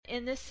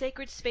in this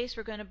sacred space,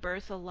 we're going to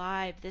birth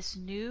alive this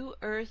new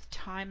Earth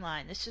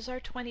timeline. This is our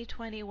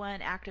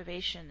 2021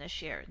 activation this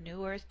year,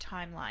 new Earth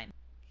timeline.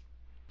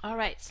 All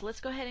right, so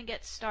let's go ahead and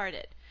get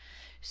started.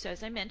 So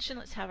as I mentioned,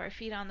 let's have our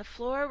feet on the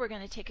floor. We're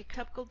going to take a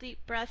couple deep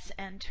breaths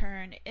and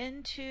turn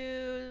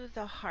into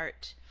the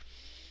heart,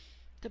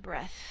 the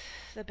breath,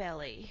 the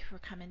belly. We're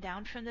coming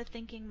down from the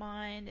thinking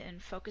mind and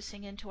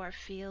focusing into our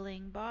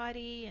feeling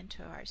body,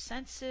 into our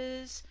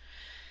senses.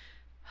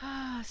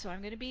 So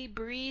I'm going to be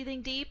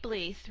breathing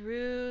deeply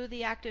through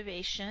the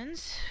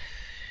activations.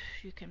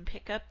 You can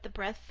pick up the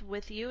breath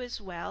with you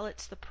as well.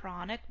 It's the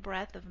pranic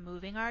breath of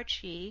moving our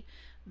chi,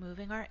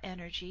 moving our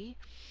energy.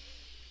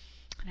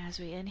 And as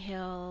we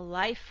inhale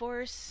life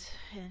force,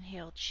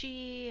 inhale chi,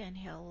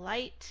 inhale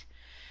light,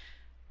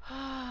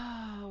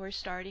 we're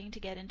starting to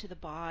get into the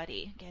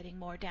body, getting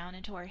more down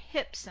into our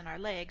hips and our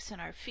legs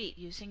and our feet,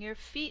 using your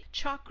feet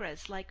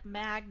chakras like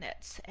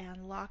magnets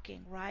and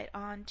locking right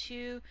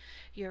onto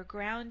your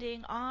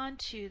grounding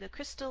onto the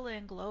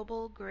crystalline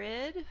global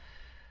grid.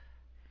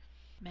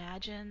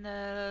 Imagine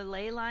the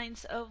ley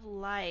lines of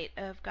light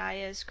of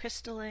Gaia's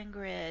crystalline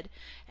grid,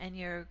 and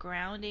you're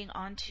grounding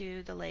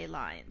onto the ley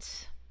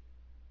lines.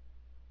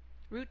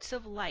 Roots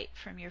of light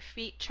from your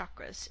feet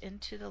chakras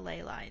into the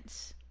ley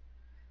lines.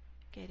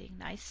 Getting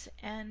nice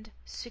and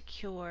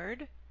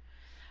secured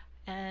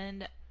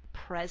and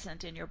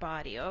present in your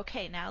body.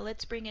 Okay, now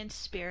let's bring in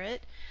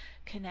spirit,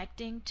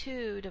 connecting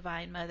to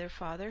Divine Mother,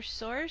 Father,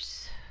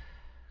 Source,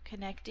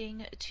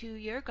 connecting to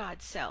your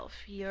God self,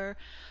 your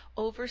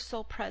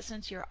Oversoul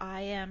presence, your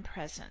I Am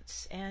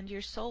presence, and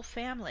your soul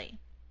family.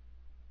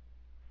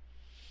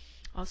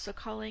 Also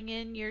calling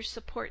in your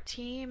support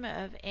team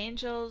of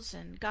angels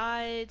and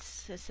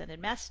guides,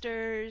 ascended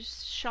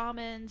masters,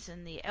 shamans,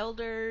 and the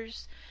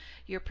elders,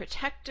 your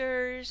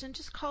protectors, and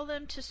just call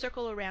them to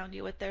circle around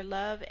you with their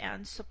love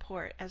and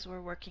support as we're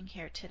working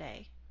here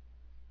today.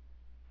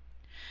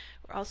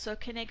 We're also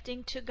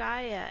connecting to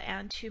Gaia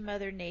and to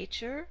Mother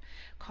Nature,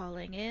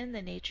 calling in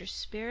the nature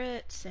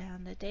spirits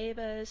and the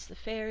devas, the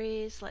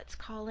fairies. Let's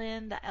call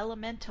in the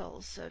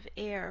elementals of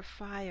air,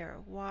 fire,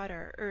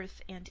 water,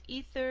 earth, and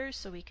ether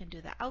so we can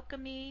do the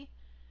alchemy.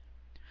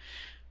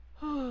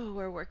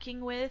 We're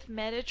working with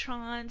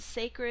Metatron's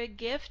sacred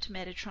gift,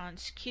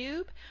 Metatron's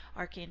cube.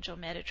 Archangel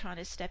Metatron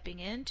is stepping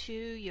into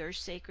your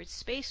sacred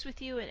space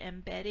with you and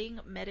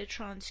embedding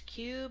Metatron's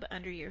cube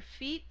under your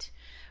feet.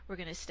 We're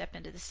going to step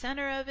into the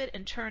center of it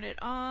and turn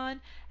it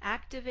on,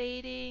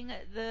 activating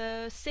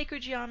the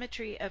sacred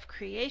geometry of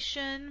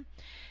creation.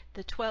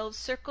 The 12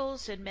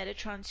 circles in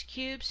Metatron's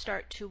cube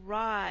start to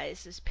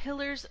rise as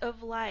pillars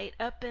of light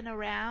up and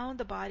around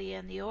the body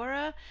and the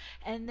aura,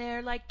 and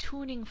they're like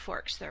tuning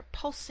forks. They're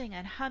pulsing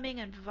and humming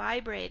and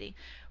vibrating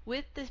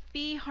with the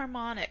phi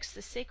harmonics,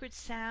 the sacred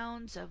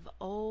sounds of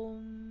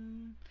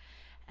Om.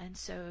 And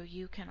so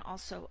you can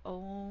also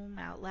Om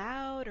out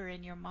loud or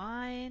in your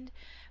mind,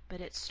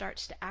 but it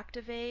starts to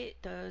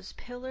activate those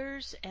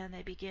pillars and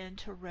they begin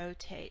to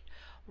rotate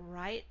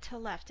right to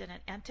left in an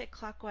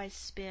anti-clockwise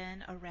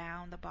spin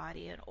around the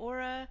body and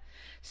aura.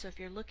 So if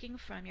you're looking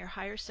from your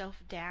higher self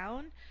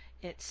down,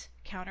 it's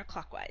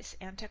counterclockwise,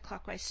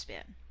 anti-clockwise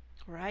spin,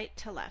 right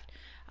to left.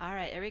 All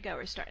right, there we go.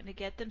 We're starting to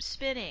get them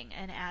spinning,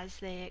 and as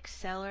they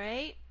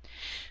accelerate,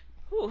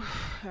 all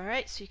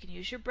right, so you can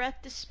use your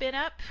breath to spin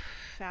up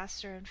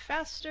faster and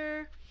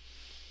faster.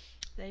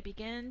 They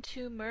begin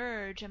to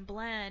merge and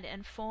blend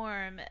and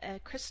form a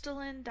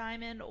crystalline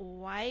diamond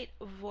white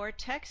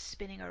vortex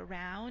spinning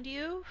around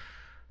you.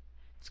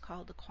 It's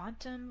called the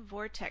quantum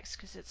vortex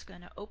because it's going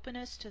to open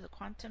us to the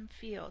quantum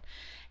field.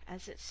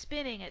 As it's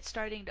spinning, it's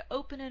starting to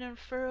open and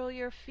unfurl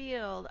your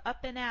field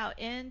up and out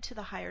into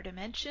the higher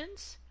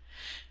dimensions.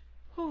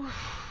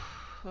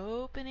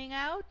 Opening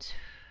out,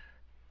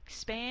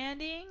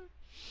 expanding.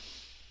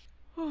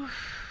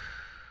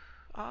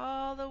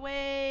 All the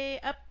way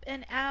up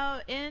and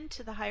out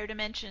into the higher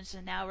dimensions.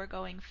 And now we're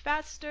going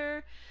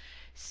faster,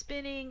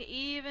 spinning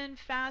even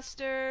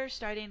faster,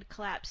 starting to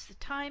collapse the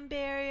time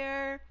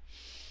barrier,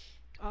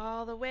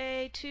 all the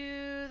way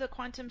to the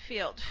quantum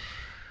field.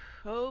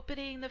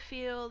 Opening the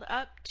field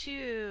up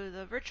to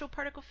the virtual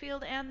particle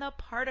field and the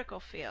particle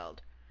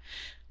field.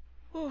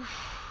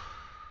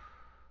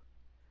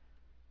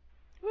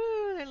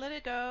 Let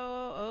it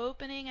go.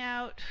 Opening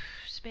out,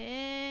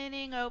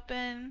 spinning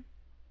open.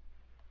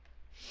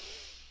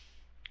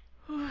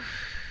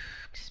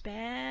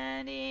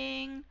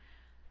 Expanding.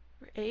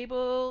 We're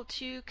able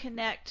to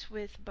connect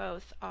with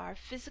both our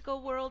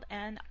physical world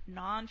and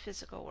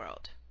non-physical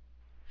world.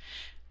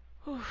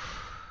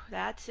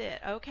 That's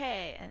it.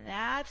 Okay, and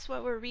that's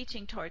what we're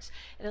reaching towards.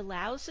 It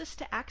allows us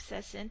to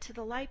access into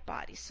the light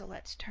body. So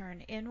let's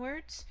turn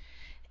inwards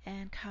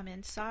and come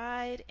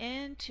inside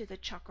into the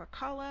chakra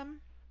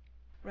column,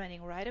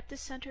 running right up the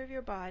center of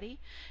your body.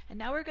 And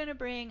now we're going to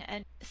bring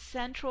a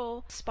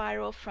central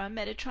spiral from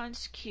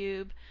Metatron's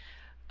cube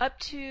up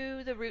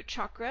to the root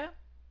chakra,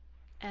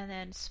 and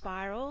then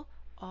spiral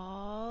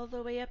all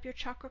the way up your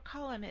chakra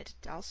column. It's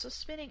also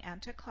spinning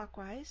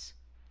anti-clockwise.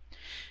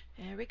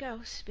 There we go,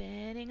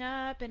 spinning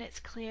up, and it's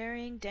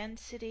clearing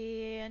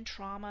density and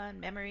trauma and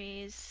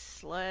memories,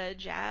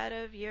 sludge out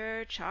of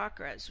your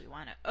chakras. We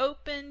want to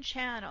open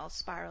channel,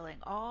 spiraling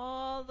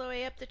all the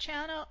way up the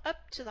channel,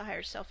 up to the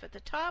higher self at the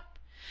top.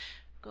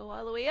 Go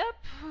all the way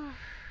up.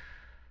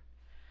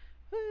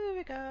 Here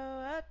we go,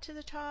 up to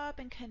the top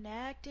and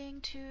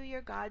connecting to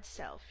your God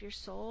self, your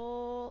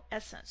soul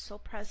essence, soul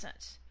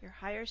presence, your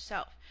higher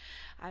self.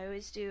 I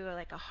always do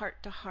like a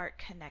heart-to-heart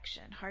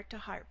connection,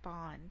 heart-to-heart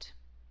bond.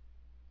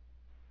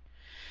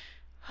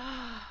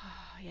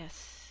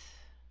 Yes.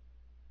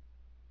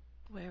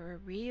 Where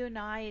we're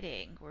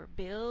reuniting, we're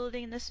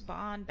building this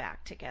bond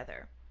back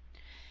together.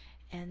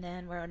 And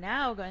then we're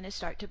now going to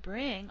start to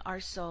bring our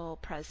soul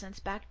presence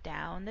back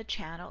down the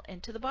channel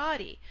into the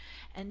body.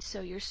 And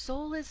so your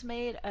soul is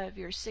made of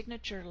your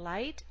signature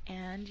light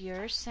and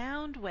your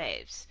sound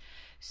waves.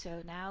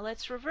 So now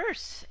let's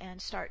reverse and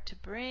start to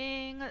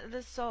bring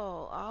the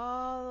soul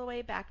all the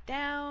way back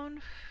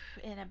down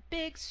in a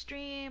big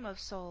stream of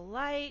soul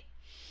light,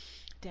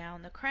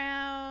 down the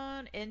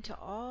crown, into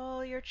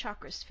all your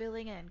chakras,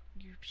 filling in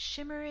your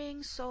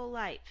shimmering soul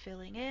light,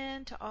 filling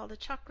into all the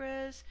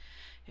chakras.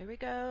 Here we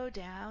go,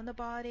 down the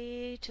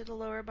body, to the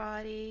lower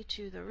body,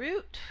 to the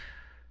root.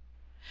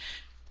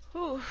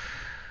 Ooh.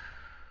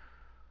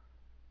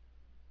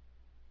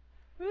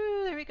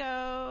 Ooh, there we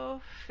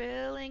go.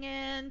 Filling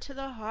into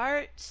the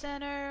heart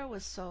center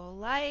with soul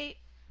light,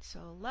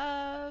 soul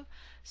love,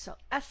 soul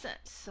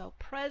essence, soul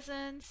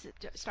presence,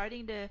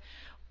 starting to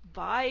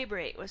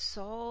vibrate with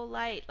soul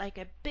light like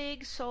a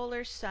big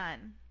solar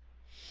sun,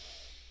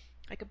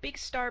 like a big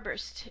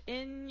starburst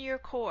in your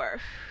core.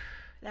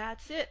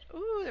 That's it.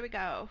 Ooh, there we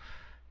go.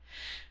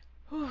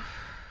 Ooh,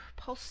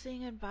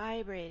 pulsing and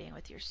vibrating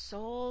with your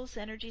soul's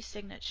energy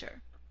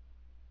signature.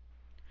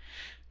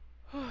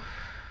 Ooh.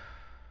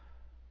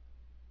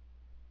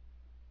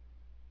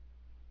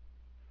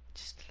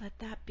 Just let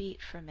that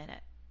beat for a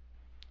minute.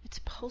 It's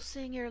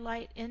pulsing your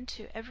light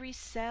into every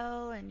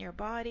cell in your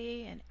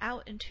body and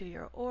out into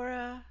your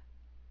aura.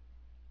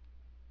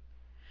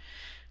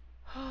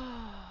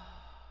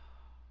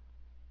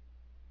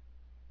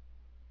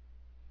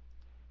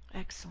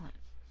 Excellent.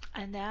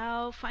 And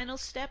now, final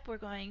step, we're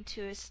going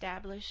to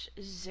establish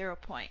 0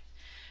 point.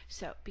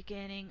 So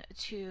beginning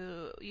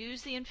to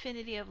use the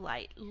infinity of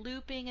light,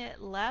 looping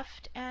it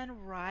left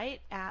and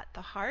right at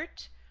the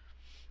heart,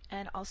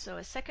 and also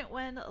a second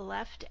one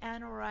left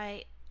and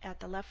right at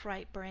the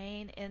left-right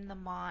brain in the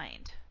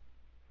mind.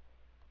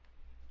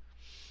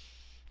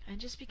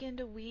 And just begin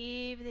to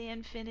weave the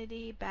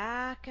infinity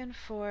back and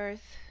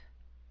forth,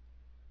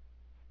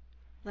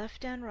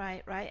 left and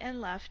right, right and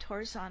left,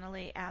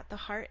 horizontally at the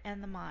heart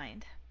and the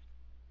mind.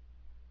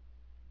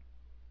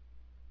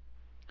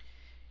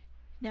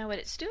 Now what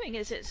it's doing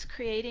is it's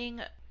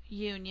creating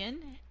union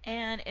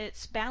and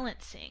it's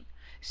balancing.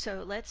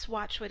 So let's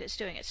watch what it's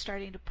doing. It's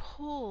starting to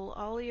pull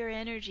all your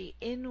energy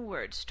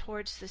inwards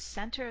towards the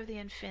center of the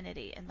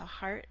infinity in the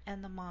heart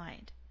and the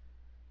mind.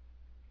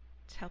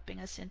 It's helping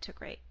us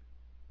integrate.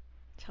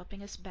 It's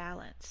helping us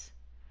balance.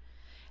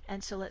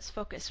 And so let's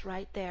focus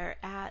right there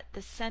at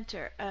the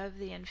center of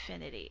the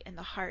infinity in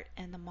the heart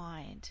and the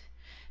mind.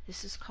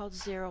 This is called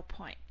 0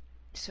 point.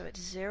 So it's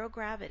 0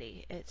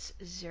 gravity, it's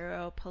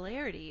 0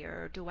 polarity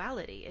or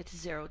duality, it's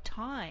 0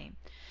 time.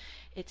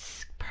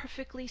 It's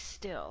perfectly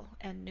still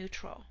and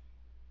neutral.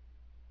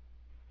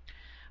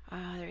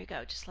 There you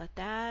go. Just let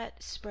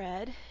that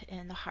spread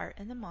in the heart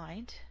and the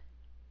mind.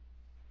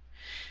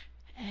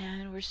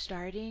 And we're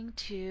starting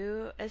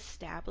to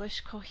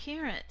establish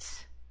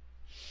coherence.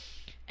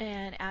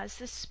 And as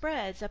this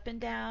spreads up and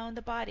down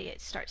the body,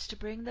 it starts to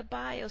bring the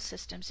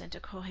biosystems into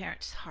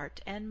coherence,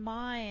 heart and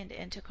mind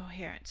into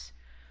coherence.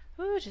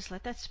 Ooh, just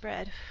let that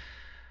spread.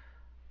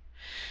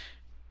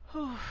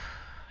 Ooh.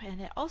 And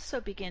it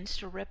also begins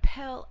to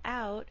repel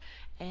out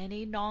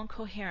any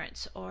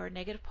non-coherence or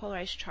negative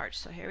polarized charge.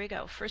 So here we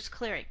go. First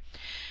clearing.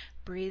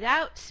 Breathe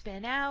out,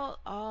 spin out,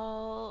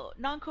 all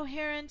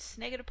non-coherence,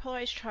 negative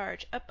polarized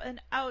charge up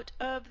and out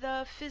of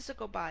the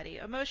physical body,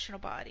 emotional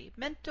body,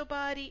 mental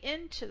body,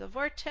 into the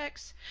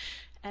vortex.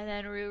 And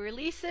then we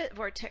release it.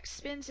 Vortex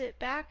spins it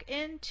back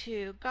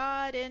into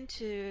God,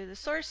 into the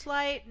source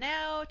light,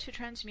 now to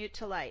transmute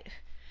to light.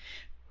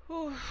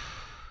 Whew.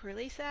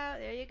 Release out.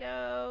 There you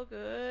go.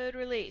 Good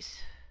release.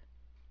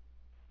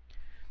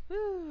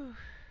 Woo.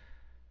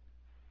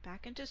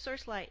 Back into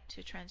source light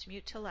to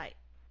transmute to light.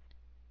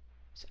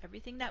 So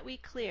everything that we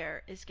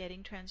clear is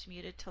getting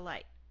transmuted to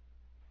light.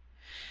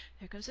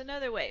 There comes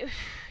another wave.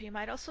 You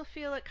might also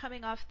feel it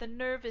coming off the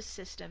nervous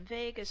system,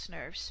 vagus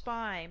nerve,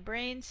 spine,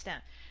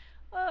 brainstem.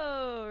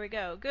 Oh, there we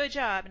go. Good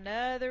job.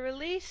 Another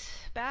release.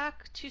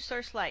 Back to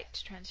source light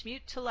to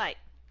transmute to light.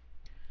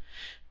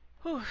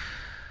 Whew.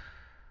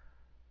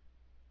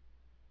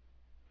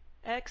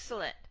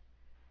 Excellent.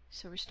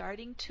 So we're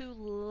starting to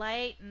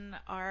lighten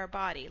our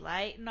body,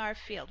 lighten our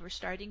field. We're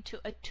starting to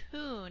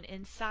attune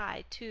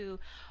inside to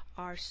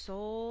our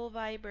soul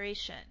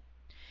vibration.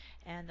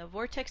 And the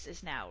vortex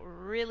is now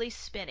really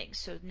spinning.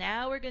 So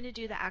now we're going to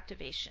do the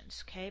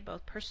activations, okay?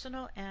 Both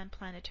personal and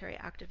planetary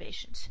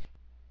activations.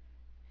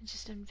 And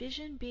just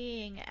envision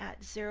being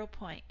at 0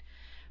 point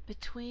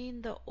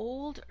between the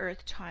old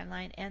Earth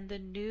timeline and the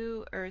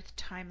new Earth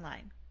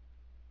timeline.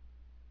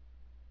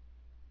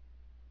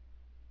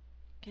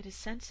 Get a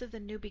sense of the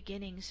new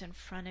beginnings in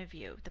front of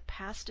you. The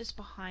past is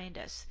behind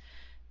us.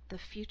 The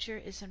future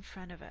is in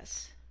front of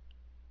us.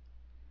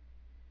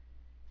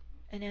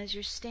 And as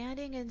you're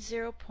standing in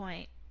 0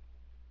 point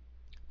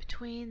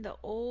between the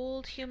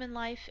old human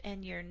life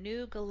and your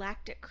new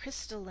galactic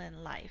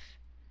crystalline life,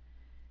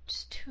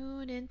 just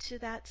tune into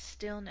that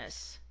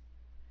stillness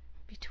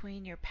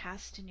between your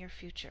past and your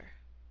future.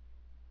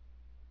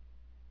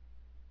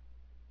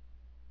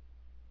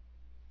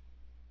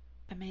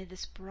 And may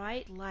this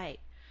bright light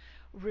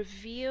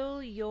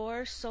reveal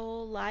your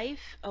soul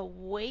life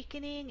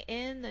awakening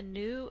in the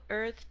new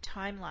Earth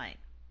timeline.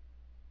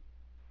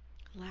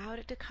 Allow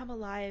it to come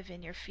alive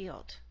in your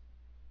field.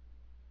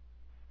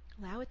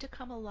 Allow it to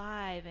come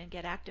alive and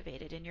get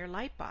activated in your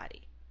light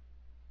body.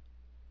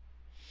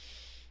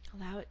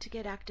 Allow it to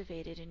get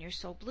activated in your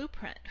soul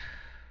blueprint.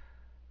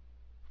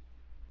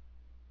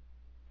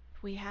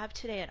 We have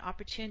today an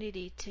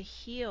opportunity to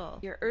heal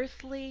your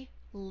earthly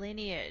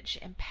lineage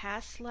and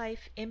past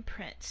life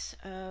imprints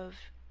of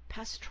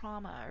past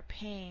trauma or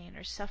pain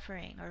or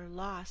suffering or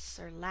loss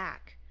or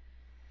lack.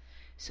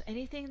 So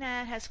anything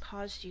that has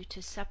caused you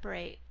to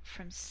separate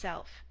from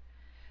self,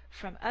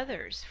 from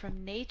others,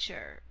 from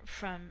nature,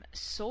 from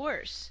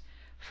source,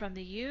 from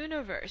the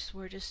universe,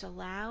 we're just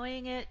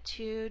allowing it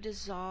to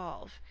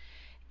dissolve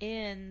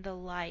in the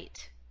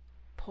light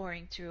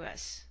pouring through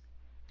us.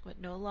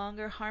 What no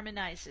longer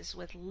harmonizes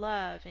with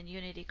love and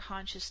unity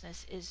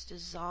consciousness is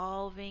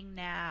dissolving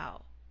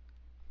now,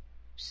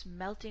 just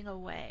melting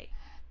away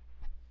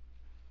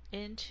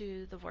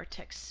into the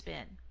vortex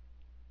spin.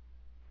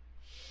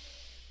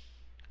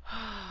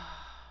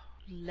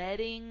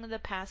 Letting the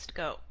past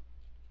go.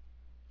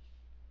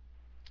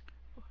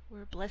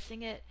 We're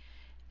blessing it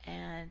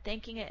and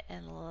thanking it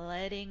and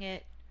letting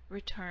it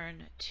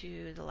return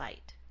to the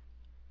light.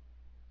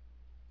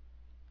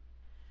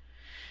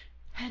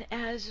 And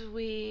as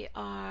we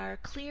are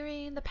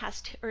clearing the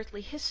past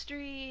earthly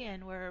history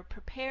and we're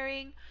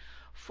preparing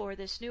for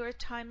this new Earth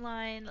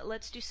timeline,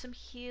 let's do some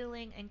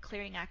healing and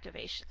clearing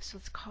activation. So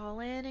let's call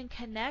in and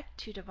connect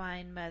to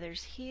Divine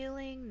Mother's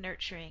healing,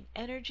 nurturing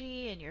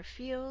energy in your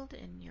field,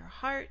 in your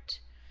heart.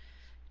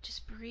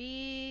 Just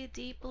breathe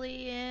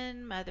deeply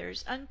in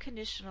Mother's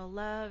unconditional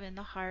love in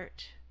the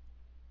heart.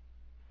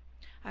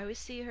 I always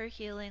see her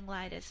healing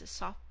light as a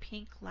soft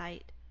pink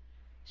light.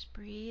 Just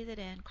breathe it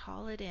in,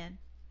 call it in.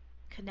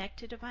 Connect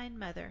to Divine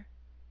Mother.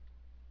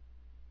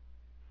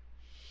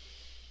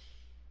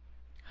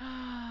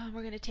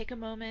 We're going to take a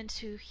moment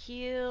to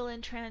heal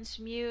and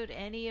transmute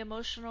any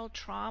emotional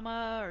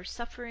trauma or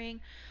suffering,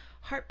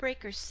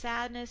 heartbreak or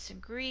sadness and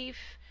grief.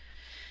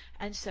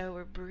 And so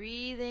we're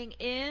breathing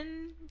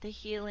in the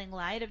healing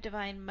light of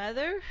Divine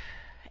Mother,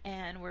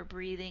 and we're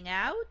breathing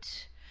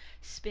out,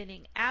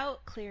 spinning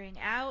out, clearing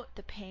out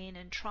the pain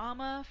and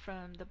trauma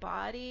from the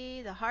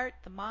body, the heart,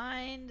 the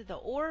mind, the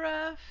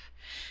aura.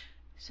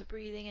 So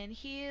breathing in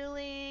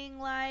healing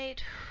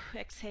light,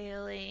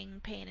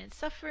 exhaling pain and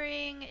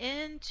suffering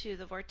into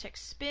the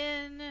vortex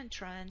spin and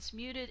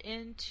transmute it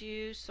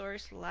into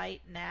source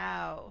light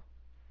now.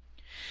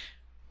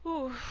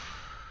 Whew.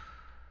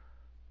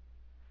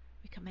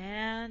 We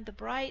command the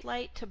bright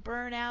light to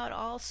burn out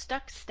all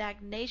stuck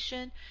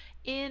stagnation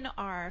in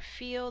our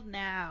field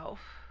now.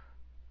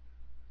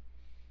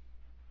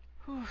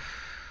 Whew.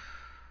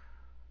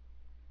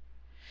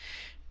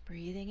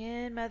 Breathing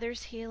in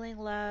Mother's healing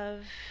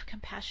love,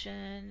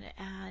 compassion,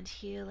 and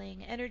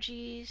healing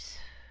energies,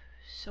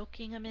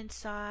 soaking them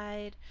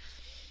inside,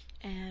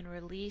 and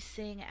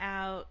releasing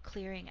out,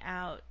 clearing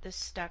out the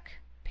stuck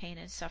pain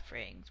and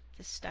suffering,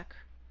 the stuck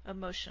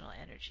emotional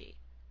energy.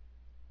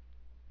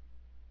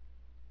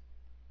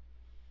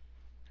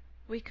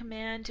 We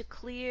command to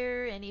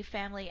clear any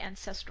family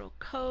ancestral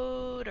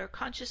code or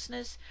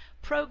consciousness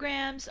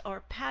programs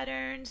or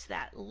patterns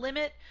that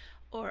limit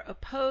or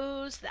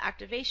oppose the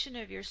activation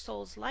of your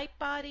soul's light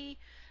body.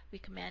 We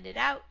command it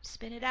out,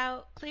 spin it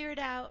out, clear it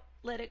out,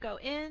 let it go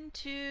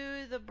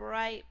into the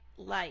bright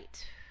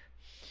light.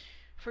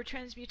 For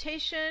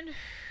transmutation,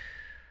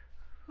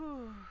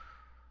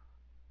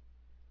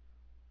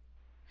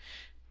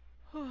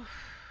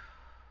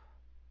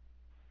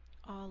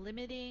 all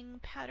limiting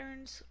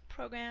patterns,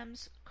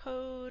 programs,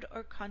 code,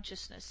 or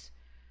consciousness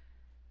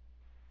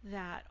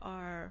that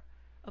are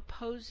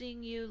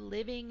opposing you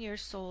living your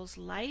soul's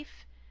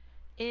life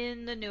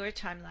in the newer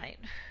timeline.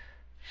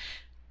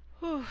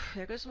 Whew,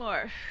 there goes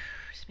more.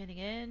 Spinning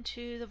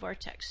into the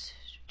vortex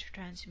to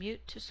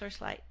transmute to source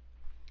light.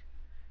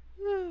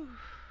 Whew.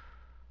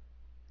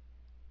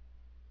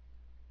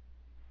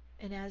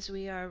 And as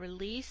we are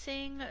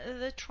releasing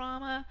the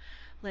trauma,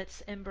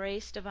 let's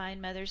embrace Divine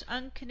Mother's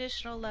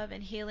unconditional love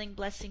and healing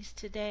blessings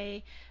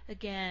today.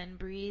 Again,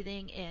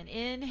 breathing in,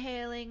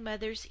 inhaling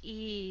Mother's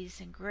ease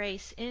and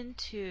grace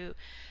into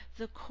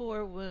the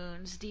core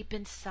wounds deep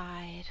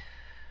inside.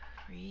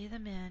 Breathe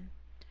them in.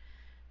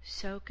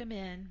 Soak them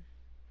in.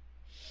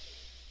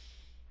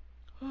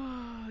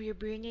 Oh, you're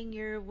bringing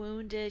your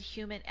wounded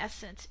human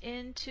essence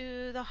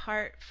into the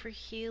heart for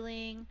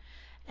healing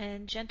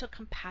and gentle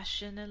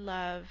compassion and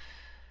love.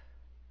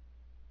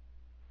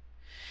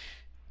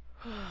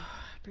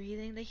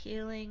 Breathing the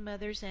healing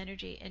mother's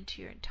energy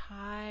into your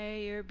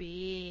entire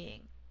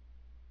being.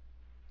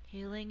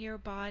 Healing your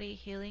body,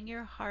 healing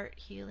your heart,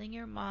 healing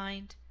your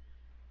mind,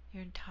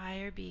 your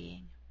entire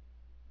being.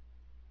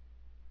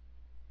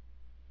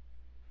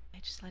 I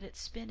just let it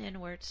spin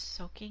inwards,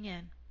 soaking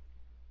in,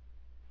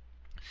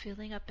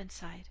 filling up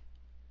inside.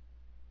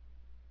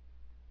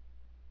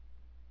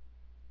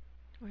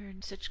 We're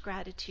in such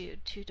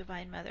gratitude to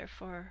Divine Mother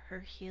for her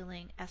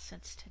healing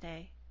essence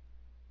today.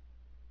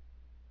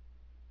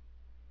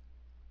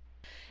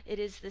 It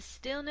is the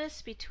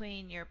stillness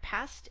between your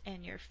past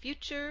and your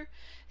future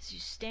as you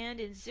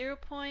stand in 0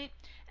 point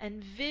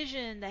and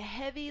vision the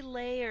heavy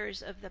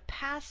layers of the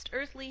past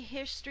earthly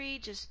history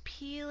just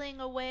peeling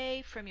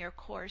away from your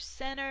core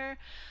center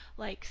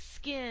like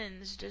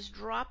skins, just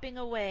dropping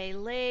away,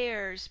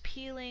 layers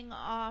peeling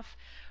off,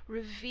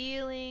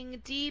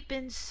 revealing deep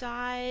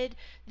inside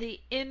the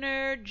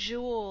inner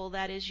jewel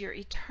that is your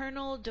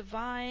eternal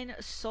divine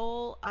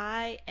soul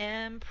I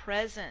am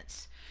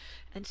presence.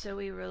 And so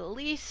we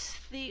release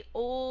the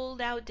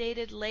old,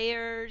 outdated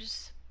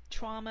layers,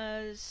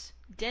 traumas,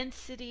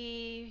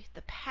 density,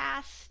 the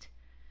past,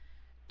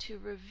 to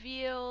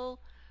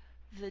reveal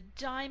the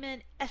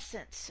diamond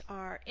essence,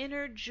 our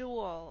inner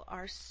jewel,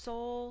 our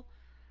soul,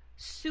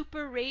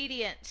 super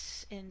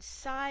radiance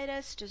inside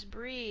us. Just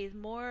breathe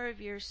more of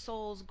your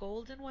soul's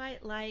golden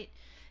white light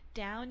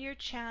down your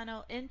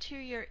channel into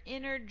your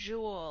inner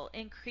jewel,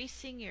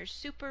 increasing your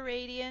super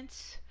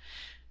radiance.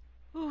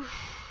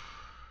 Oof.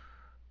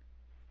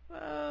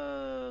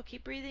 Whoa,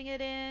 keep breathing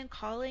it in,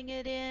 calling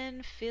it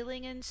in,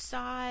 feeling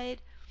inside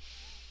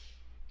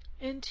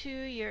into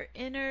your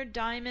inner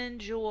diamond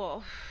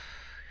jewel,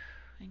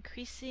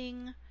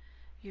 increasing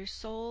your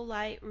soul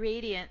light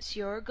radiance.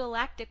 Your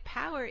galactic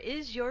power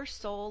is your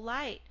soul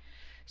light.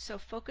 So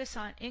focus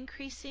on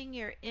increasing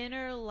your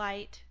inner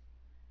light,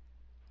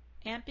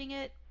 amping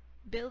it,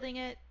 building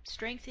it,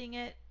 strengthening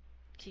it.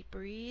 Keep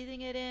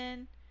breathing it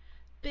in.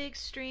 Big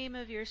stream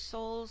of your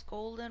soul's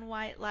golden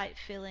white light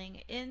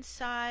filling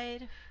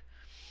inside,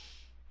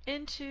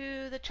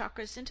 into the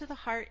chakras, into the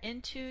heart,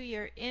 into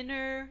your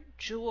inner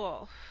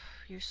jewel,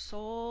 your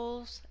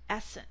soul's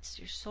essence,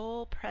 your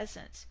soul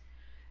presence.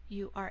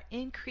 You are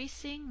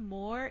increasing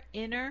more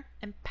inner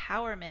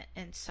empowerment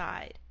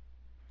inside.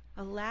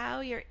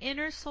 Allow your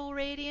inner soul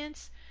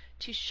radiance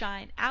to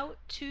shine out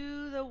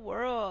to the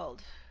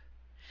world.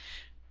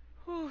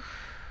 Whew.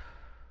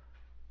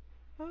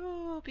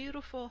 Oh,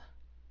 beautiful.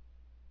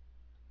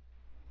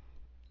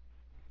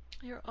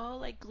 You're all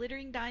like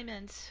glittering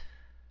diamonds.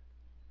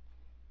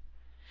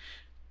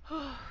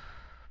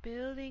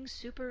 Building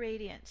super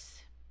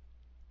radiance.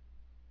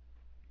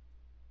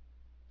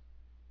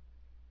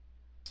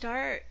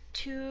 Start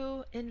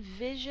to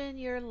envision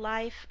your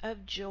life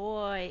of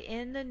joy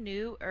in the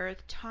new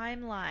earth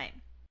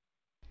timeline.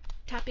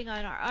 Tapping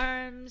on our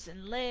arms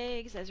and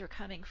legs as we're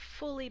coming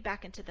fully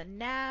back into the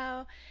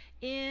now,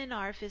 in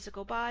our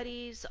physical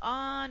bodies,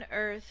 on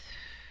earth,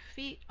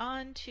 feet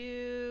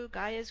onto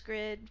Gaia's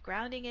grid,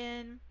 grounding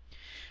in.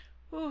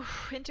 Ooh,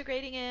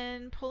 integrating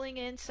in, pulling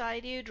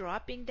inside you,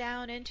 dropping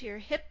down into your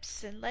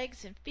hips and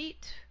legs and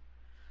feet.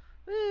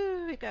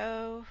 Woo, we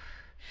go.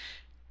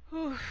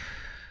 Ooh,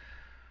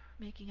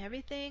 making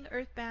everything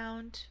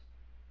earthbound.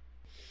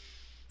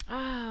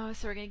 Oh,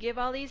 so we're going to give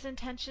all these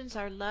intentions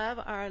our love,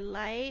 our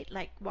light,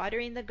 like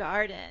watering the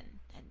garden.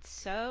 And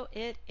so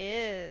it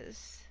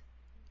is.